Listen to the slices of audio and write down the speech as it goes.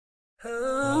لوگوں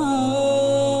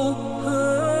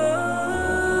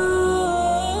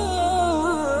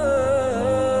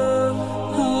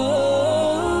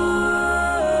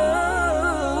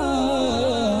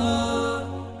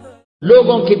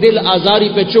کی دل آزاری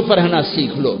پہ چپ رہنا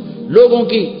سیکھ لو، لوگوں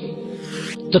کی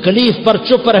تکلیف پر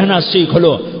چپ رہنا سیکھ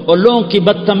لو، اور لوگوں کی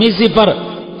بدتمیزی پر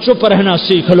چپ رہنا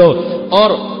سیکھ لو، اور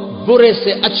برے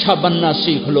سے اچھا بننا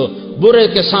سیکھ لو، برے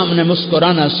کے سامنے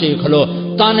مسکرانا سیکھ لو،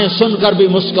 تانے سن کر بھی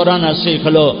مسکرانا سیکھ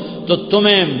لو، تو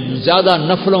تمہیں زیادہ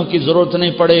نفلوں کی ضرورت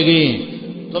نہیں پڑے گی،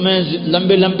 تمہیں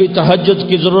لمبی لمبی تہجد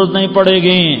کی ضرورت نہیں پڑے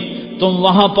گی، تم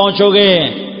وہاں پہنچو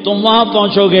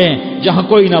گے جہاں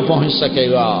کوئی نہ پہنچ سکے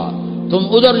گا، تم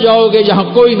ادھر جاؤ گے جہاں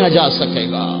کوئی نہ جا سکے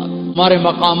گا، ہمارے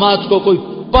مقامات کو کوئی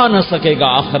پا نہ سکے گا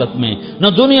آخرت میں، نہ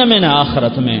دنیا میں نہ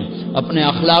آخرت میں۔ اپنے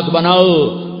اخلاق بناؤ،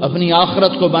 اپنی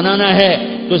آخرت کو بنانا ہے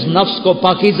تو اس نفس کو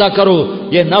پاکیزہ کرو۔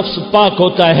 یہ نفس پاک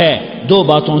ہوتا ہے دو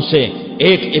باتوں سے،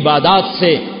 ایک عبادات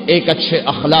سے، ایک اچھے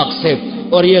اخلاق سے،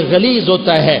 اور یہ غلیظ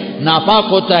ہوتا ہے، ناپاک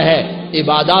ہوتا ہے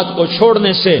عبادات کو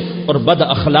چھوڑنے سے اور بد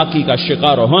اخلاقی کا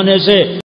شکار ہونے سے۔